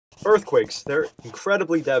Earthquakes, they're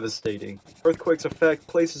incredibly devastating. Earthquakes affect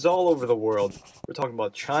places all over the world. We're talking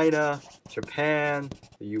about China, Japan,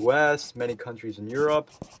 the US, many countries in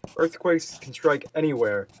Europe. Earthquakes can strike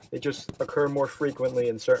anywhere. They just occur more frequently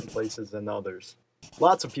in certain places than others.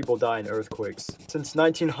 Lots of people die in earthquakes. Since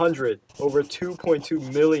 1900, over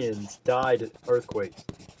 2.2 million died in earthquakes.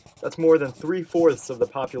 That's more than 3/4 of the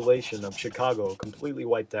population of Chicago completely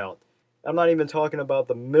wiped out. I'm not even talking about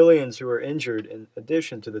the millions who are injured in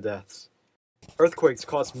addition to the deaths. Earthquakes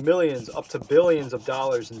cost millions up to billions of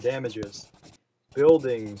dollars in damages.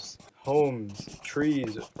 Buildings, homes,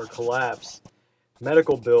 trees are collapsed.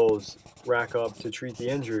 Medical bills rack up to treat the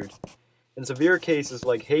injured. In severe cases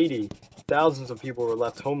like Haiti, thousands of people were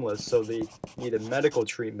left homeless, so they needed medical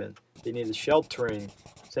treatment. They needed sheltering,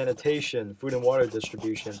 sanitation, food and water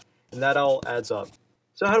distribution, and that all adds up.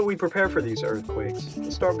 So how do we prepare for these earthquakes?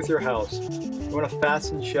 Let's start with your house. You want to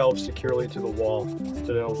fasten shelves securely to the wall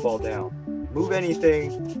so they don't fall down. Move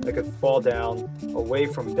anything that could fall down away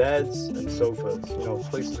from beds and sofas,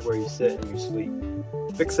 places where you sit and you sleep.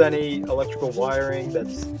 Fix any electrical wiring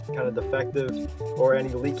that's kind of defective or any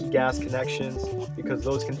leaky gas connections because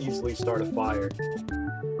those can easily start a fire.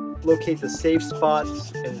 Locate the safe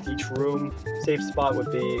spots in each room. Safe spot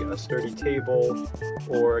would be a sturdy table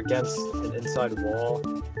or against an inside wall.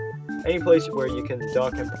 Any place where you can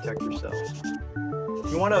duck and protect yourself.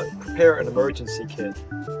 You want to prepare an emergency kit,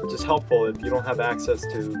 which is helpful if you don't have access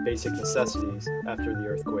to basic necessities after the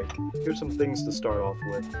earthquake. Here's some things to start off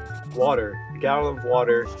with. Water. A gallon of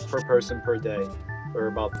water per person per day for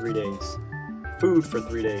about 3 days. Food for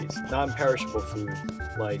 3 days. Non-perishable food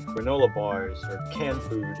like granola bars or canned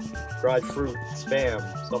food, dried fruit, Spam,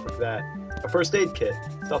 stuff like that. A first aid kit.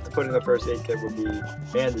 Stuff to put in the first aid kit would be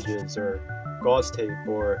bandages or gauze tape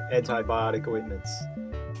or antibiotic ointments.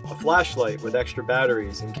 A flashlight with extra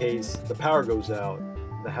batteries in case the power goes out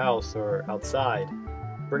in the house or outside.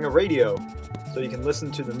 Bring a radio so you can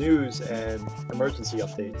listen to the news and emergency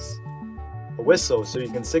updates. A whistle so you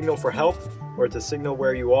can signal for help or to signal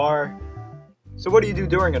where you are. So what do you do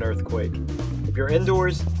during an earthquake? If you're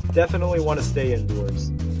indoors, definitely want to stay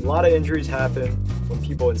indoors. A lot of injuries happen when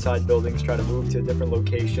people inside buildings try to move to a different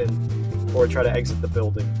location or try to exit the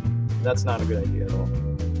building. And that's not a good idea at all.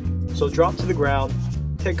 So drop to the ground,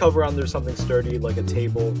 take cover under something sturdy like a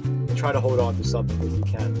table, and try to hold on to something if you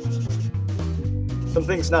can. Some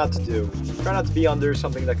things not to do. Try not to be under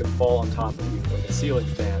something that could fall on top of you, like a ceiling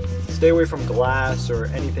fan. Stay away from glass or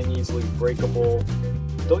anything easily breakable.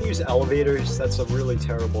 Don't use elevators, that's a really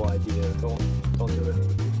terrible idea. Don't do it.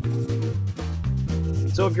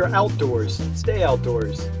 So if you're outdoors, stay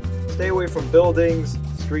outdoors. Stay away from buildings,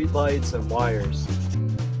 street lights, and wires.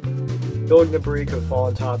 Building debris could fall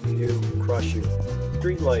on top of you and crush you.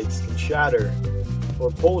 Street lights can shatter, or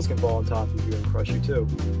poles can fall on top of you and crush you too.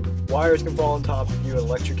 Wires can fall on top of you and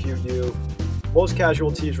electrocute you. Most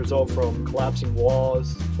casualties result from collapsing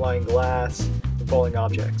walls, flying glass, and falling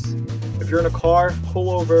objects. If you're in a car, pull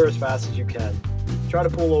over as fast as you can. Try to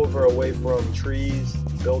pull over away from trees,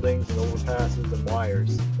 buildings, and overpasses and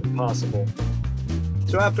wires, if possible.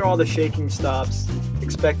 So after all the shaking stops,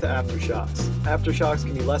 expect the aftershocks. Aftershocks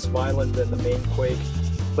can be less violent than the main quake,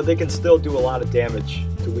 but they can still do a lot of damage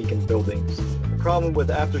to weakened buildings. The problem with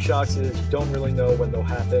aftershocks is you don't really know when they'll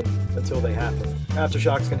happen until they happen.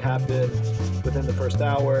 Aftershocks can happen within the first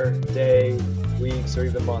hour, day, weeks, or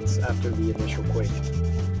even months after the initial quake.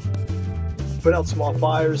 Put out small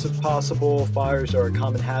fires if possible. Fires are a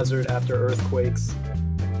common hazard after earthquakes.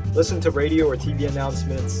 Listen to radio or TV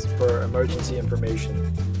announcements for emergency information.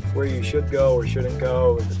 Where you should go or shouldn't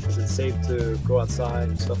go, is it safe to go outside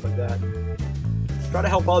and stuff like that. Try to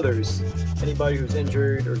help others. Anybody who's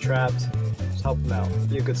injured or trapped, just help them out.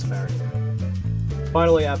 Be a good Samaritan.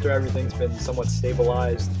 Finally, after everything's been somewhat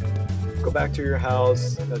stabilized, go back to your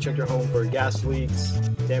house, check your home for gas leaks,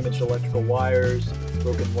 damaged electrical wires,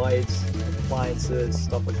 broken lights, appliances,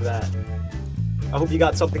 stuff like that. I hope you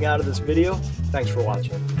got something out of this video. Thanks for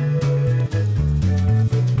watching.